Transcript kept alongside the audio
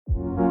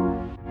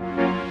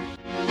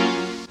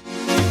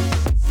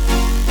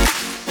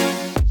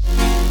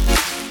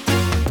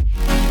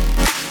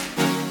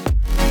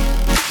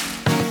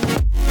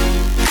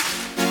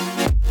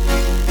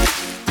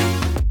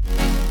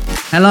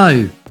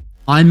Hello,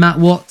 I'm Matt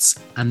Watts,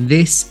 and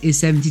this is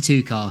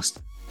 72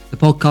 Cast, the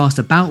podcast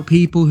about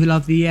people who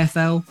love the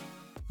EFL,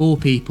 for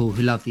people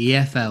who love the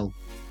EFL.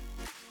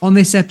 On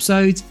this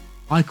episode,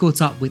 I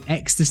caught up with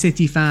Exeter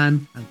City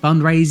fan and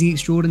fundraising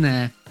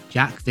extraordinaire,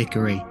 Jack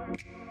Vickery.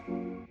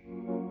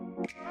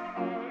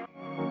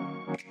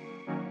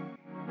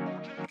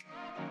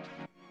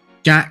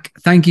 Jack,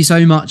 thank you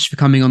so much for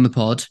coming on the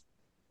pod.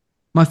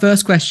 My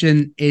first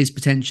question is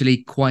potentially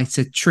quite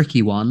a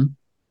tricky one,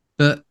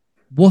 but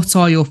what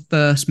are your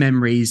first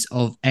memories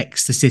of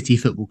Exeter City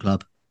Football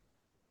Club?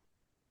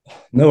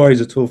 No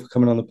worries at all for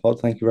coming on the pod.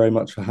 Thank you very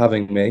much for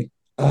having me.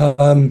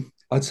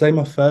 I'd say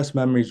my first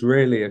memories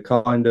really are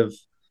kind of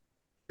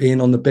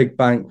being on the big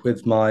bank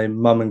with my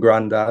mum and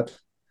granddad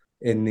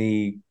in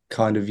the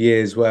kind of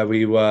years where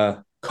we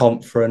were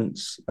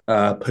conference,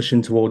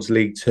 pushing towards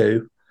League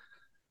Two.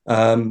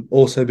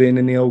 Also being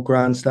in the old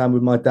grandstand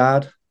with my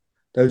dad.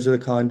 Those are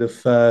the kind of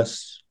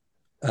first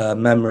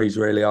memories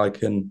really I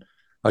can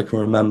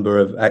remember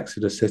of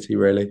Exeter City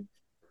really.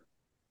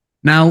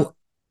 Now,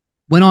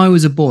 when I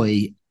was a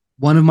boy,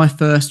 one of my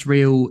first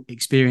real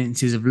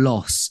experiences of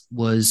loss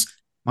was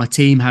my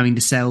team having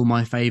to sell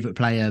my favourite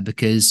player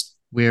because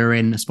we were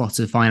in a spot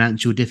of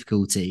financial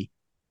difficulty.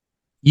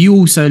 You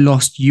also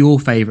lost your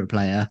favourite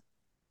player,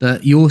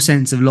 but your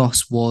sense of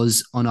loss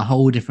was on a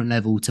whole different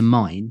level to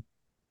mine.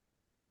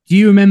 Do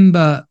you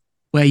remember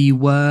where you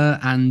were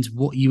and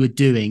what you were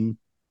doing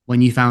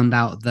when you found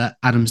out that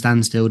Adam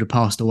Stansfield had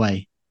passed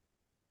away?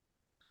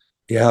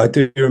 Yeah, I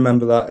do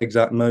remember that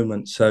exact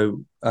moment.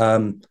 So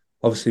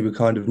obviously we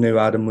kind of knew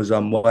Adam was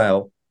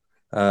unwell.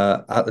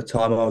 At the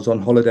time I was on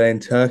holiday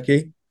in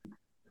Turkey.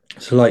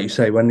 So like you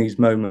say, when these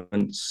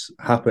moments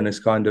happen, it's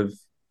kind of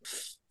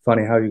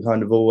funny how you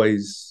kind of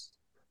always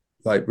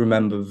like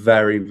remember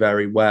very,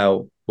 very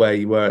well where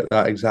you were at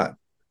that exact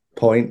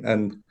point.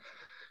 And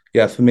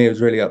yeah, for me it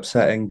was really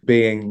upsetting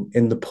being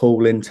in the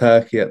pool in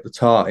Turkey at the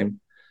time,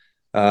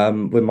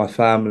 with my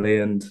family.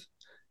 And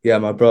yeah,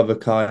 my brother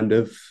kind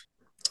of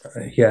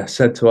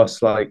said to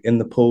us like in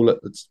the pool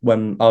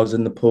when I was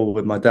in the pool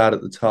with my dad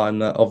at the time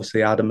that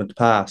obviously Adam had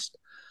passed.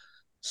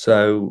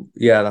 So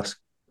yeah, that's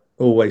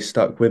always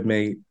stuck with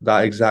me,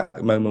 that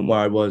exact moment where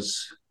I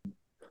was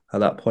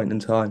at that point in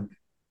time.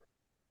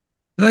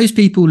 For those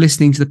people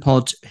listening to the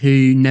pod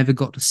who never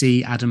got to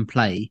see Adam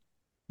play,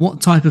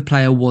 what type of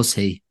player was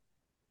he?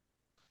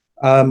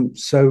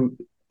 So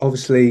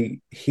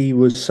obviously he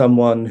was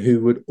someone who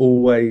would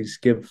always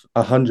give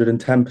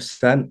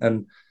 110%.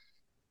 And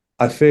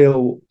I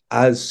feel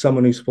as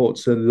someone who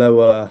supports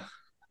a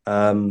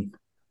um,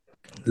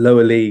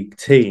 lower league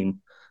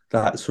team,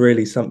 that's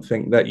really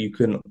something that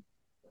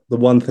the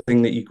one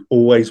thing that you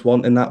always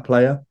want in that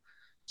player.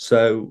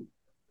 So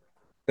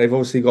they've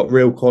obviously got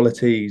real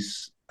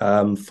qualities,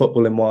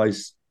 footballing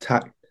wise,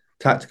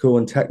 tactical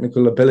and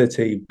technical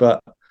ability.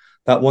 But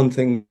that one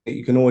thing that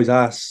you can always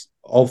ask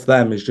of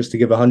them is just to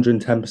give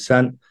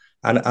 110%.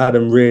 And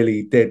Adam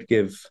really did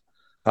give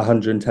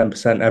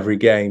 110% every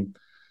game.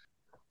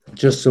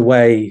 Just the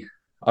way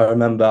I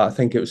remember, I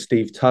think it was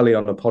Steve Tully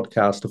on a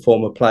podcast, a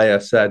former player,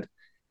 said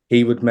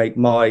he would make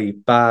my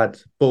bad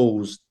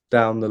balls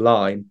down the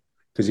line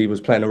because he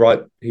was playing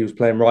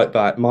right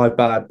back, my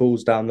bad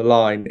balls down the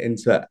line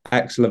into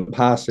excellent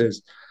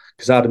passes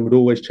because Adam would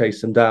always chase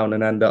them down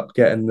and end up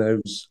getting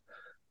those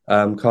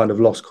kind of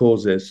lost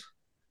causes.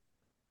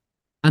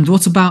 And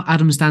what about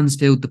Adam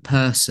Stansfield, the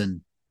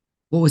person?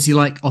 What was he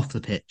like off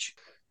the pitch?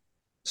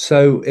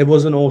 So it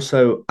wasn't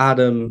also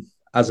Adam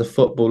as a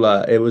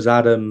footballer, it was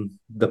Adam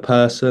the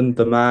person,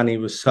 the man. He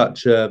was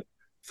such a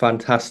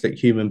fantastic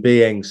human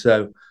being.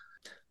 So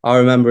I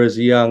remember as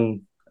a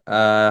young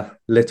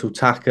little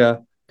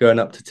tacker going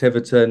up to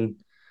Tiverton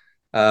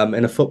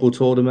in a football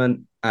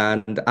tournament,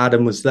 and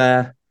Adam was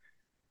there.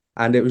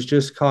 And it was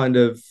just kind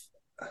of,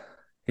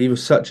 he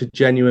was such a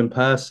genuine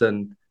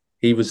person.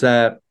 He was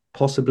there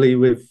possibly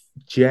with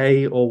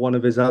Jay or one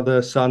of his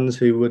other sons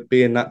who would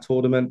be in that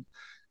tournament,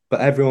 but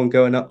everyone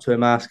going up to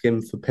him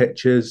asking for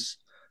pictures.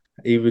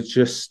 He was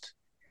just,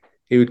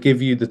 he would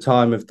give you the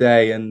time of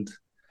day. And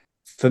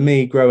for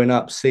me, growing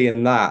up,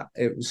 seeing that,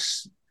 it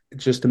was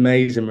just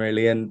amazing,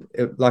 really. And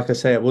like I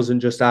say, it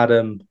wasn't just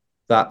Adam,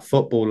 that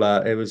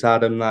footballer, it was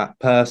Adam, that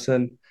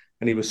person.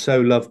 And he was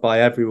so loved by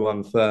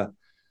everyone for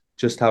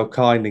just how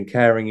kind and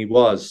caring he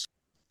was.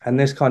 And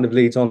this kind of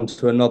leads on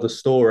to another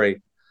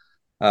story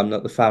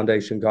that the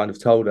foundation kind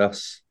of told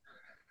us.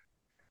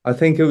 I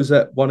think it was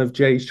at one of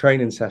Jay's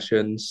training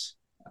sessions.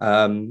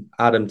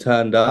 Adam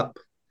turned up,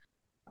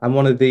 and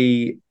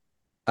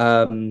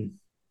um,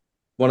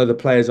 one of the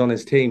players on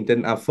his team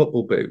didn't have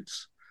football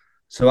boots.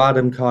 So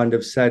Adam kind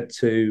of said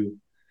to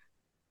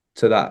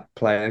that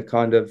player,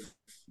 kind of,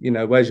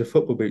 where's your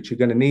football boots? You're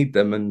going to need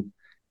them. And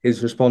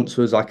his response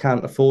was, I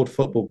can't afford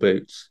football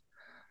boots.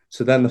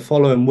 So then the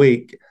following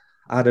week,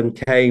 Adam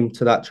came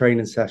to that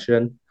training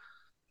session,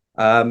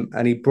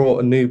 and he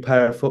brought a new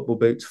pair of football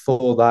boots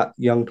for that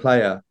young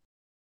player.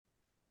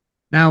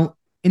 Now,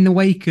 in the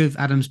wake of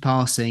Adam's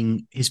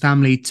passing, his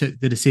family took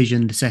the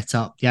decision to set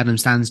up the Adam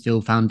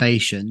Stansfield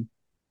Foundation.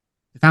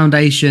 The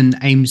foundation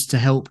aims to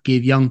help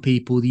give young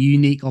people the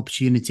unique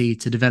opportunity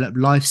to develop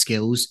life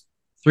skills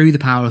through the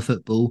power of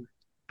football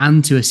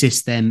and to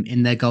assist them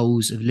in their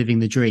goals of living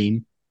the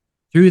dream.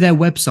 Through their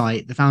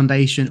website, the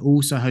foundation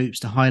also hopes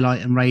to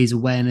highlight and raise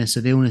awareness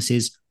of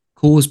illnesses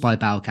caused by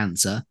bowel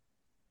cancer.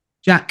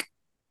 Jack,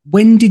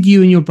 when did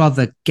you and your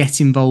brother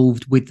get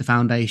involved with the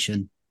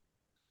foundation?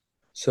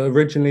 So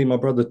originally, my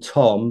brother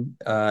Tom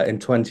in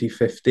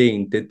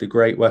 2015 did the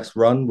Great West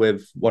Run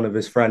with one of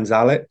his friends,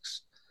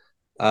 Alex.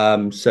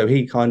 So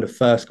he kind of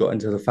first got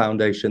into the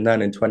foundation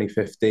then in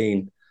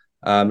 2015,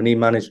 and he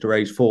managed to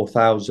raise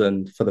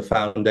 4,000 for the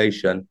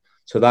foundation.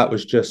 So that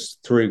was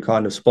just through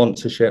kind of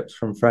sponsorships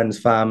from friends,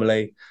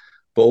 family,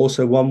 but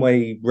also one way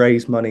he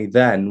raised money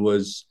then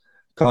was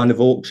kind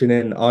of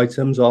auctioning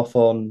items off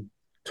on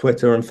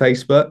Twitter and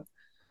Facebook.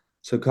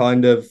 So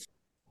kind of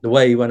the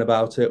way he went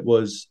about it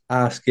was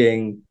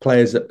asking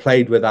players that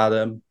played with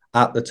Adam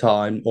at the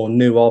time or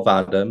knew of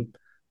Adam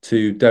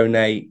to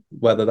donate,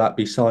 whether that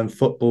be signed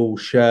football,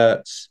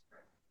 shirts,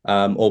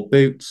 or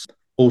boots,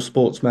 all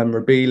sports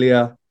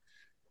memorabilia.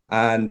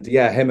 And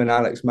yeah, him and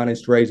Alex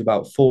managed to raise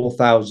about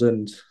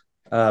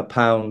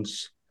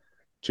 £4,000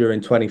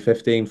 during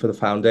 2015 for the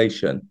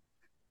foundation.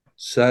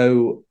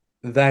 So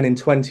then in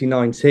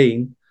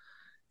 2019,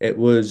 it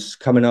was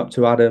coming up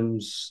to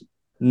Adam's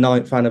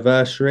ninth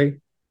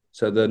anniversary.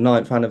 So the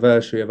ninth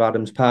anniversary of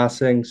Adam's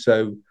passing.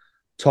 So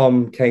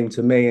Tom came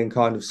to me and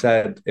kind of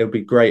said it would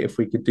be great if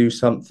we could do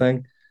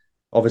something.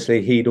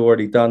 Obviously, he'd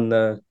already done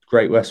the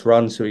Great West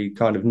Run, so he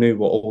kind of knew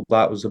what all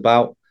that was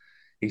about.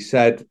 He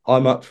said,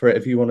 I'm up for it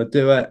if you want to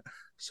do it.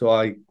 So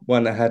I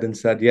went ahead and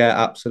said,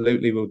 yeah,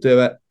 absolutely, we'll do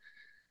it.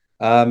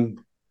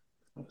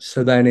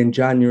 So then in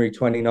January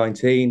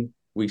 2019,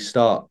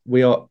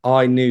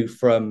 I knew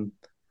from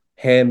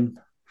him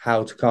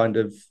how to kind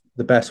of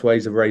the best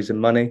ways of raising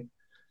money.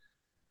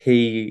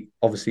 He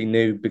obviously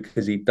knew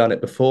because he'd done it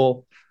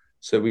before.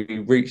 So we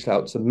reached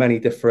out to many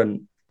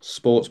different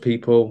sports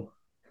people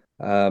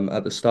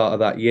at the start of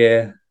that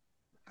year.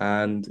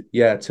 And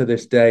yeah, to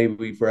this day,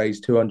 we've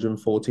raised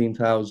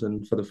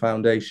 214,000 for the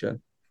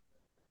foundation.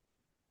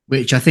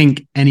 Which I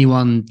think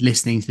anyone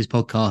listening to this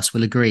podcast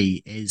will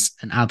agree is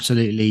an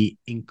absolutely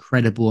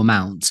incredible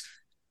amount.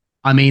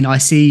 I mean, I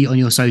see on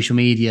your social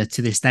media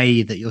to this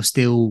day that you're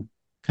still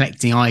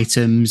collecting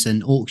items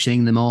and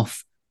auctioning them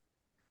off.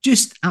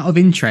 Just out of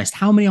interest,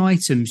 how many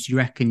items do you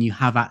reckon you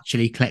have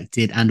actually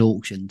collected and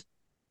auctioned?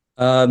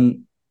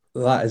 Um,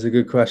 that is a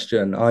good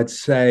question. I'd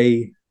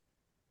say,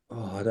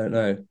 I don't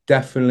know,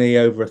 definitely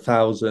over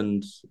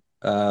 1,000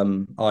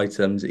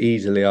 items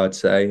easily, I'd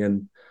say.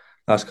 And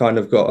that's kind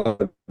of got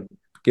to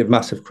give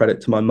massive credit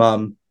to my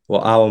mum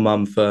or our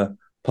mum for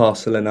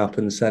parceling up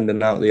and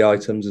sending out the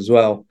items as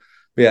well.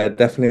 But yeah,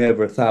 definitely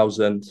over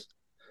 1,000.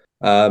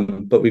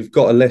 But we've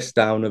got a list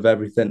down of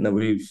everything that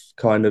we've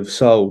kind of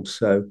sold.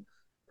 So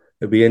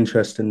it'd be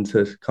interesting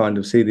to kind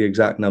of see the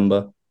exact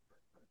number.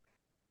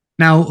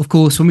 Now, of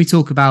course, when we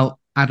talk about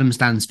Adam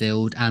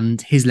Stansfield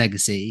and his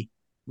legacy,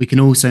 we can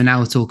also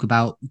now talk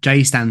about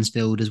Jay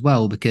Stansfield as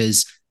well,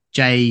 because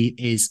Jay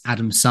is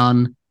Adam's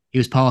son. He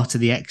was part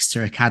of the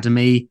Exeter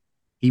Academy.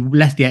 He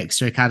left the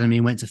Exeter Academy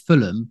and went to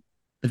Fulham.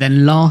 But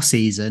then last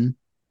season,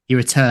 he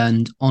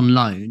returned on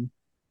loan.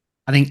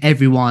 I think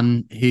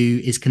everyone who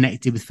is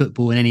connected with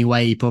football in any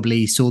way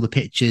probably saw the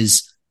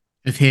pictures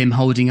of him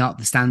holding up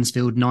the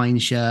Stansfield 9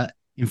 shirt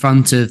in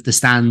front of the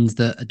stand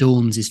that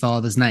adorns his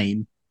father's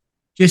name.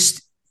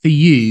 Just for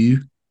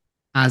you,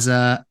 as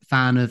a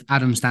fan of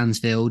Adam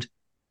Stansfield,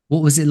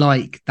 what was it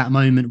like that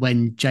moment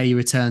when Jay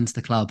returned to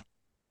the club?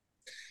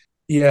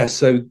 Yeah,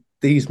 so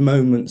these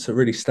moments that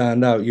really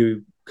stand out,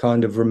 you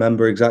kind of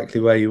remember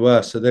exactly where you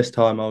were. So this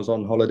time I was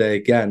on holiday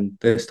again,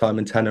 this time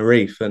in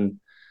Tenerife, and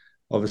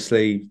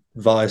obviously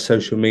via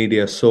social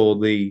media saw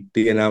the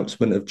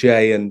announcement of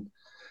Jay, and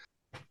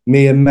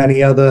me and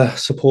many other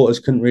supporters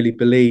couldn't really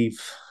believe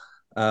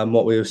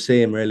what we were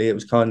seeing. Really, it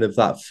was kind of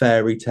that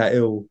fairy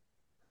tale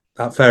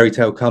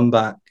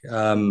comeback,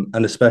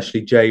 and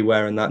especially Jay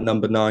wearing that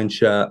number 9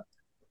 shirt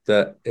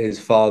that his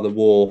father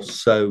wore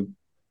so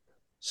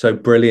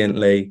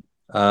brilliantly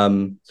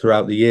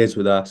throughout the years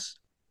with us.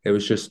 It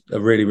was just a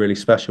really, really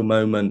special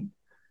moment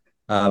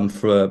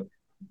for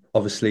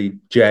obviously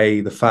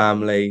Jay, the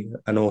family,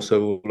 and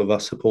also all of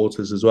us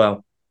supporters as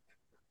well.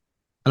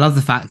 I love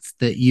the fact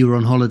that you were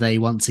on holiday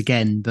once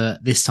again,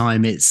 but this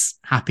time it's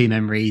happy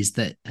memories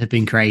that have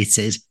been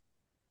created.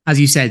 As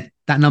you said,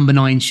 that number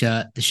 9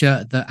 shirt, the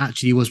shirt that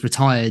actually was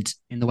retired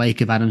in the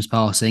wake of Adam's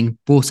passing,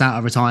 brought out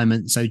of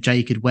retirement so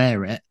Jay could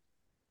wear it.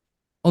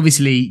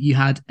 Obviously, you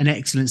had an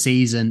excellent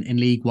season in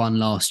League One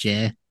last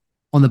year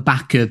on the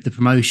back of the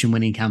promotion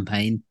winning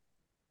campaign.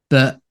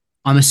 But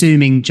I'm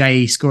assuming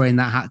Jay scoring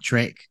that hat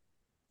trick,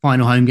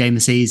 final home game of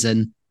the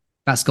season,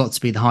 that's got to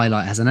be the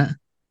highlight, hasn't it?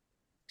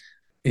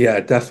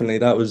 Yeah, definitely.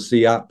 That was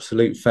the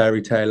absolute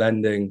fairy tale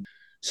ending.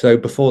 So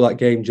before that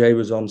game, Jay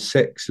was on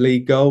 6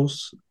 league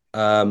goals,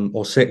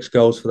 or 6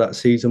 goals for that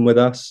season with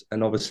us.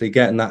 And obviously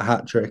getting that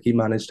hat trick, he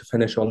managed to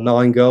finish on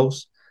 9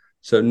 goals.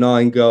 So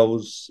 9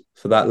 goals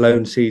for that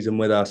lone season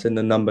with us in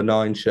the number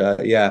 9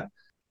 shirt. Yeah,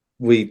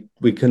 we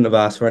couldn't have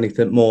asked for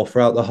anything more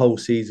throughout the whole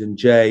season.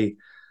 Jay,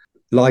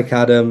 like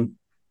Adam,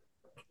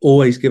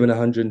 always giving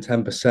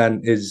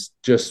 110% is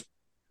just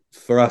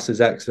for us as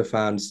Exeter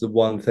fans the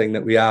one thing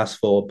that we ask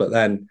for. But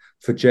then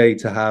for Jay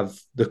to have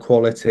the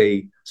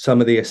quality, some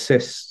of the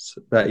assists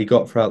that he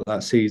got throughout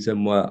that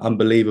season were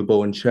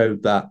unbelievable and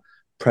showed that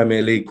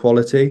Premier League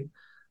quality,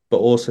 but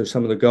also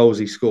some of the goals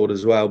he scored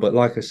as well. But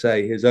like I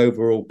say, his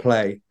overall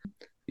play,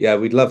 yeah,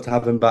 we'd love to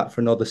have him back for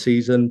another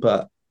season.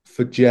 But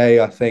for Jay,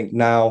 I think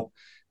now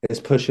it's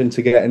pushing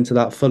to get into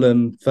that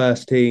Fulham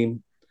first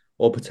team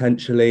or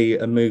potentially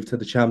a move to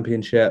the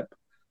Championship.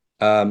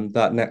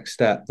 That next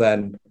step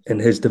then in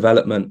his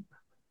development.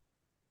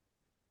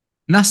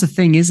 And that's the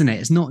thing, isn't it?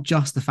 It's not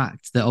just the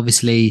fact that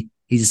obviously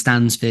he's a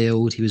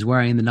Stansfield, he was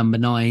wearing the number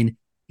 9.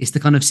 It's the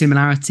kind of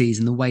similarities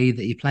in the way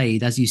that he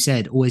played, as you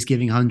said, always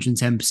giving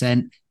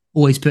 110%,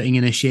 always putting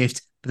in a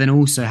shift, but then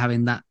also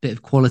having that bit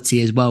of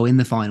quality as well in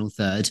the final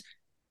third.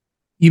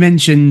 You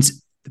mentioned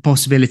the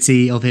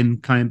possibility of him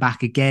coming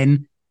back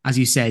again. As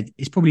you said,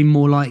 it's probably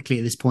more likely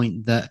at this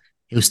point that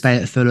he'll stay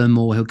at Fulham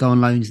or he'll go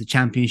on loan to the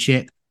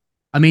Championship.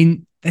 I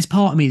mean, there's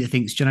part of me that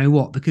thinks, do you know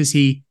what? Because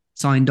he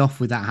signed off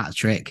with that hat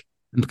trick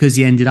and because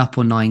he ended up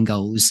on 9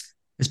 goals,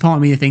 there's part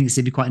of me that thinks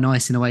it'd be quite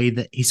nice in a way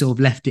that he sort of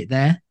left it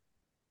there.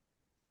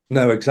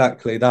 No,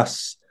 exactly.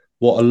 That's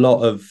what a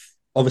lot of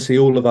obviously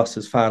all of us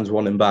as fans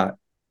want him back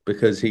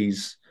because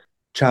he's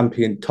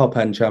top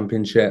end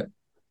championship,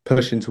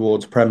 pushing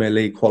towards Premier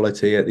League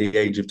quality at the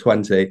age of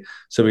 20.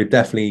 So we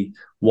definitely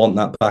want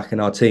that back in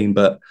our team.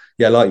 But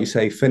yeah, like you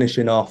say,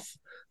 finishing off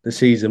the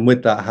season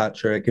with that hat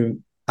trick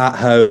at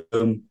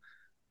home,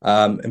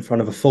 in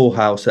front of a full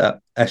house at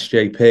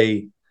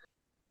SJP.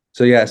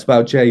 So yeah, it's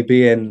about Jay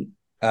being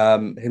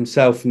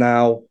himself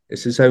now.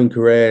 It's his own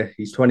career.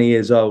 He's 20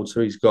 years old,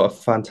 so he's got a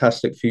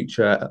fantastic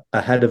future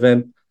ahead of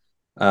him.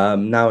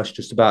 Now it's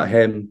just about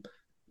him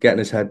getting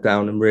his head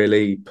down and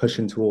really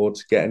pushing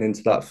towards getting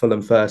into that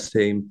Fulham first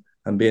team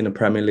and being a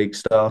Premier League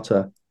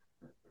starter.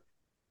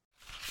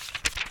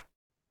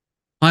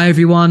 Hi,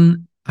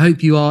 everyone. I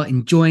hope you are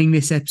enjoying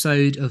this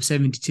episode of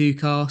 72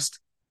 Cast.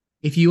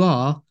 If you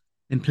are,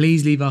 then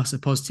please leave us a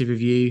positive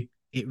review.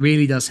 It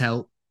really does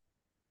help.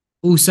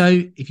 Also,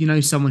 if you know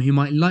someone who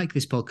might like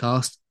this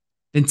podcast,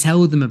 then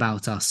tell them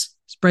about us.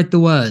 Spread the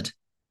word.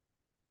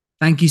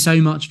 Thank you so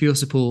much for your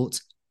support.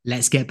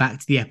 Let's get back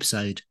to the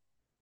episode.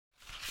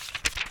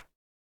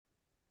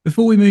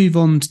 Before we move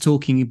on to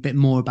talking a bit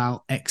more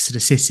about Exeter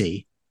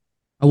City,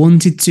 I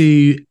wanted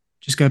to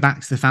just go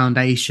back to the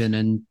foundation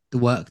and the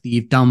work that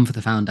you've done for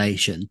the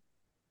foundation.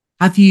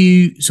 Have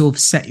you sort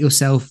of set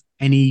yourself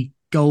any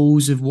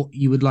goals of what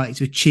you would like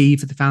to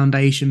achieve for the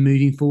foundation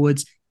moving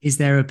forwards? Is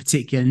there a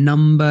particular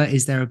number?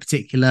 Is there a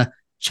particular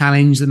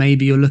challenge that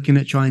maybe you're looking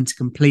at trying to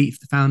complete for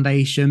the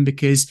foundation?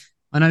 Because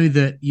I know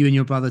that you and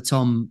your brother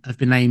Tom have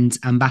been named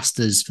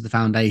ambassadors for the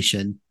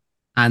foundation.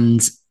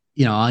 And,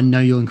 you know, I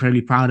know you're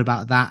incredibly proud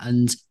about that.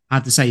 And I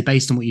have to say,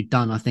 based on what you've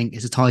done, I think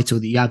it's a title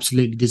that you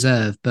absolutely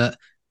deserve. But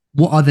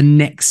what are the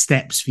next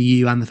steps for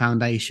you and the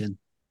foundation?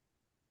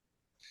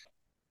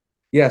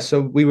 Yeah,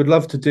 so we would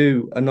love to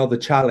do another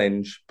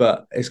challenge,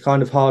 but it's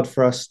kind of hard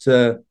for us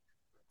to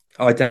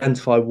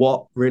identify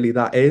what really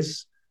that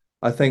is.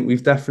 I think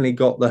we've definitely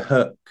got the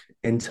hook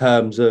in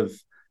terms of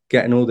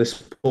getting all this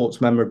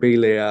sports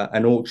memorabilia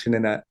and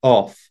auctioning it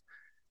off.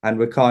 And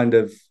we're kind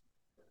of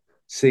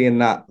seeing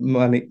that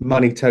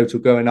money total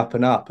going up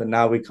and up. And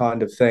now we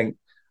kind of think,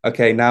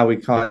 okay,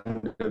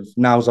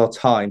 now's our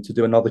time to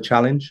do another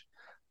challenge.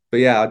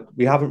 But yeah,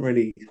 we haven't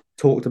really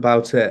talked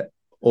about it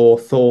or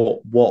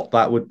thought what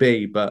that would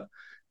be. But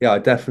yeah, I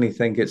definitely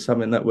think it's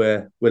something that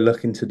we're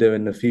looking to do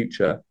in the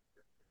future.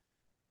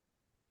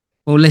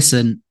 Well,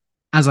 listen,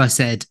 as I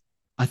said,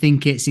 I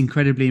think it's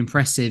incredibly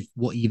impressive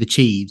what you've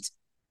achieved.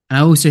 And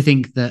I also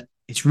think that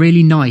it's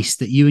really nice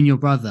that you and your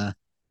brother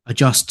are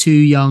just 2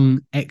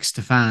 young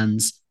Exeter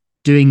fans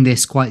doing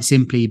this quite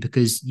simply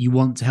because you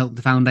want to help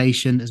the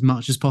foundation as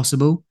much as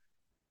possible.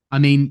 I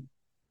mean,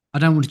 I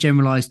don't want to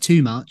generalize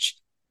too much.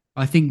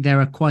 I think there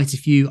are quite a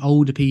few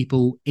older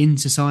people in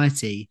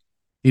society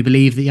who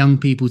believe that young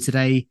people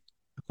today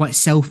are quite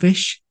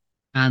selfish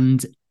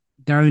and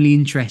they're only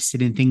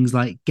interested in things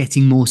like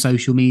getting more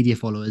social media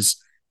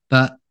followers.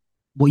 But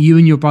what you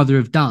and your brother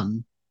have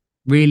done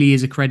really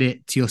is a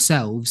credit to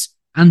yourselves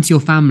and to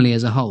your family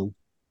as a whole.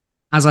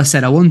 As I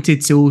said, I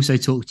wanted to also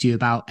talk to you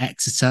about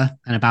Exeter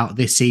and about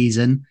this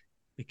season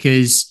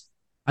because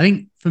I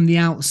think from the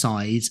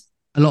outside,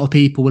 a lot of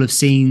people will have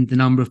seen the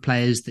number of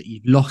players that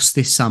you've lost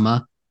this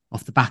summer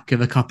off the back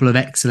of a couple of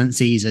excellent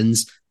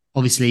seasons.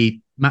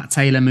 Obviously, Matt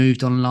Taylor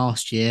moved on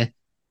last year.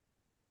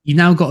 You've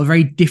now got a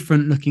very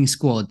different looking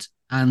squad.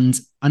 And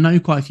I know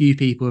quite a few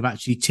people have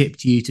actually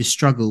tipped you to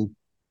struggle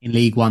in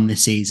League One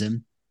this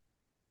season.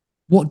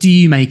 What do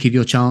you make of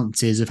your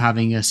chances of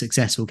having a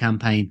successful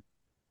campaign?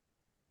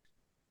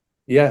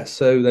 Yeah,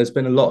 so there's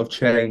been a lot of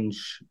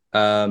change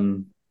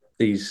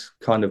these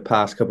kind of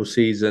past couple of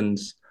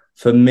seasons.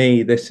 For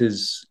me, this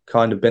has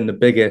kind of been the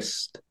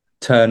biggest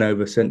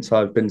turnover since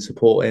I've been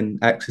supporting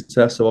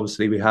Exeter. So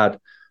obviously we had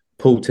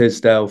Paul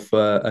Tisdale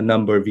for a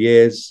number of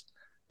years.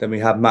 Then we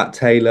had Matt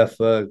Taylor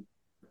for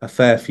a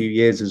fair few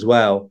years as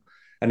well.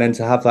 And then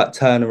to have that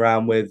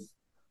turnaround with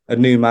a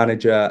new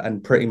manager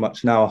and pretty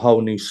much now a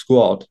whole new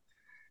squad,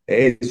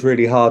 it is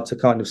really hard to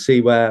kind of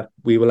see where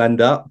we will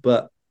end up.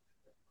 But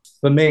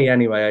for me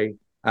anyway,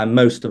 and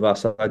most of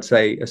us, I'd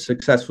say a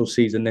successful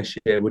season this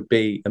year would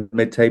be a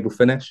mid-table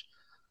finish.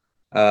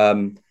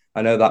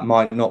 I know that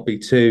might not be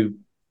too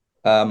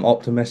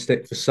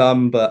optimistic for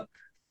some, but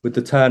with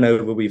the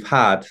turnover we've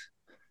had,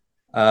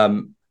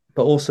 but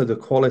also the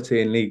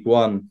quality in League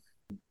One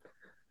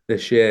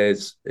this year,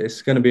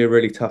 it's going to be a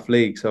really tough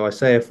league. So I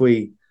say if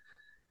we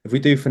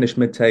do finish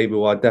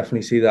mid-table, I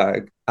definitely see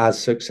that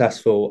as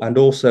successful, and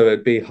also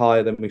it'd be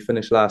higher than we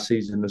finished last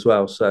season as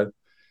well. So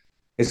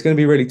it's going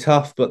to be really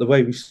tough. But the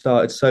way we've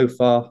started so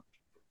far,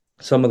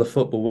 some of the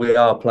football we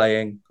are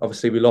playing,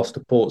 obviously we lost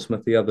to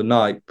Portsmouth the other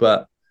night,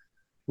 but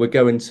we're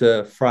going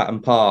to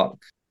Fratton Park,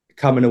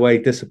 coming away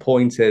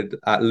disappointed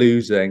at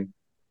losing,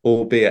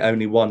 albeit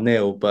only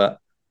 1-0. But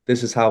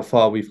this is how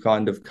far we've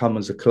kind of come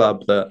as a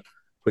club, that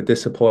we're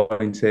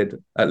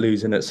disappointed at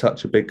losing at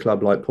such a big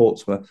club like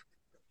Portsmouth.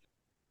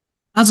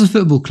 As a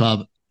football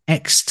club,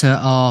 Exeter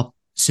are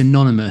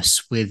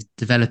synonymous with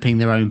developing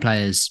their own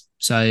players.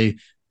 So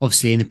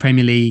obviously in the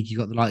Premier League, you've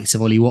got the likes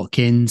of Ollie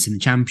Watkins, in the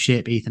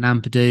Championship, Ethan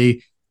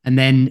Ampadu. And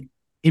then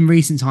in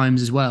recent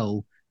times as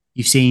well,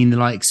 you've seen the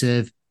likes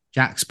of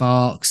Jack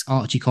Sparks,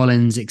 Archie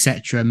Collins,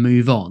 etc.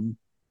 move on.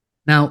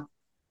 Now,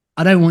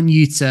 I don't want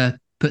you to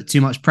put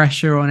too much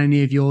pressure on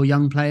any of your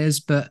young players,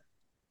 but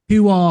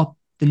who are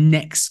the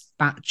next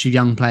batch of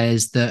young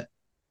players that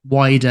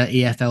wider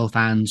EFL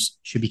fans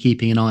should be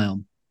keeping an eye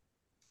on?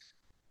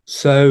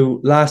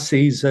 So last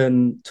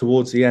season,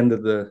 towards the end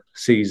of the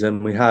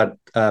season, we had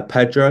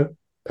Pedro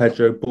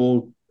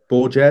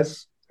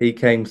Borges. He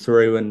came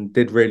through and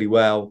did really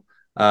well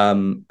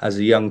as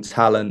a young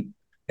talent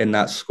in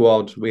that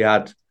squad. We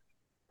had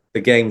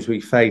the games we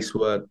faced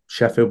were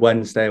Sheffield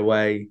Wednesday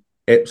away,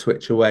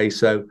 Ipswich away.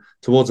 So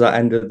towards that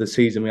end of the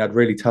season, we had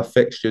really tough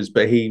fixtures,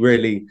 but he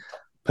really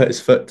put his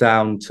foot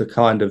down to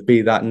kind of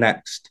be that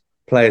next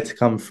player to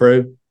come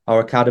through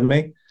our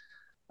academy.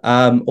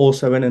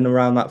 Also in and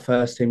around that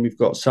first team, we've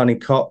got Sonny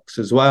Cox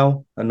as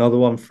well, another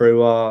one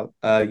through our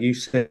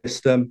youth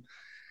system.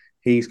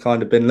 He's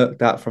kind of been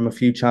looked at from a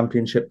few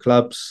championship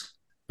clubs.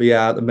 But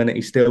yeah, at the minute,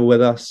 he's still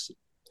with us.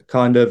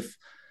 Kind of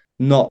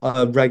not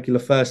a regular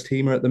first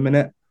teamer at the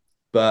minute,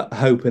 but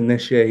hoping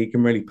this year he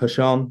can really push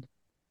on.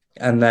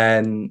 And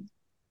then,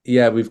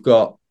 yeah, we've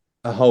got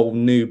a whole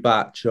new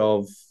batch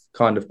of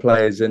kind of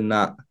players in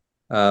that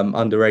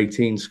under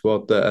 18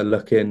 squad that are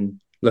looking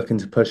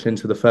to push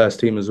into the first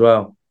team as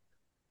well.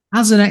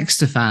 As an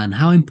Exeter fan,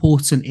 how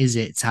important is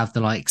it to have the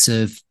likes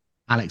of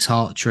Alex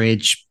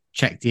Hartridge,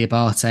 Czech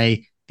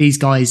Diabate, these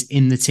guys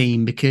in the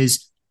team?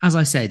 Because, as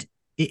I said,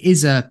 it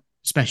is a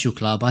special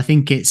club. I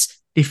think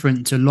it's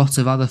different to a lot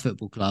of other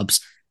football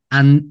clubs.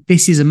 And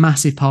this is a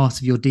massive part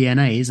of your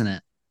DNA, isn't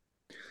it?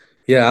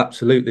 Yeah,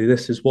 absolutely.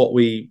 This is what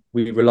we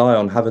rely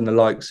on, having the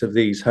likes of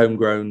these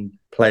homegrown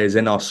players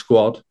in our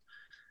squad.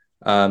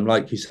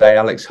 Like you say,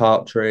 Alex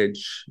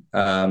Hartridge,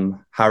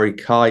 Harry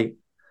Kite,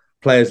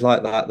 players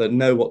like that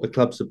know what the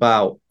club's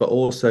about, but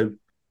also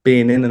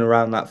being in and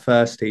around that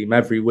first team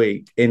every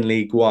week in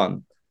League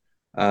One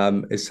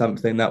is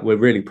something that we're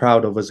really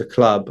proud of as a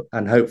club.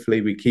 And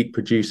hopefully we keep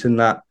producing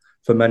that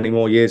for many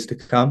more years to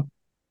come.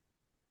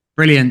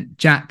 Brilliant.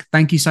 Jack,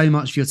 thank you so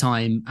much for your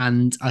time.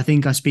 And I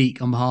think I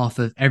speak on behalf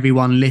of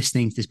everyone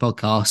listening to this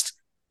podcast.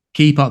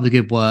 Keep up the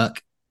good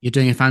work. You're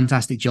doing a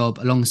fantastic job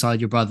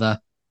alongside your brother.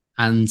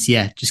 And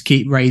yeah, just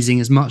keep raising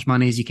as much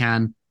money as you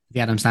can for the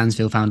Adam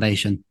Stansfield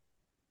Foundation.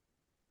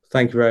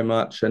 Thank you very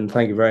much. And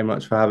thank you very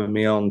much for having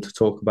me on to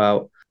talk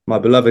about my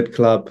beloved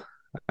club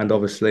and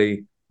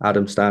obviously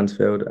Adam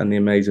Stansfield and the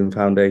amazing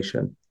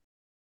foundation.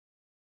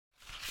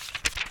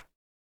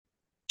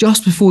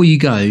 Just before you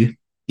go,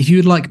 if you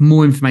would like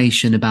more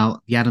information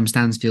about the Adam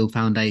Stansfield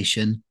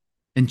Foundation,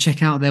 then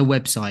check out their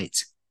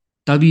website,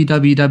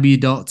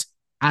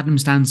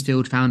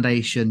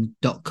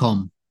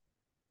 www.adamstansfieldfoundation.com.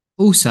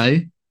 Also,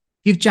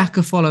 give Jack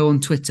a follow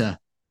on Twitter,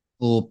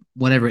 or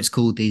whatever it's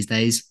called these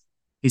days.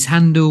 His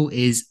handle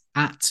is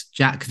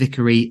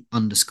 @JackVickery_.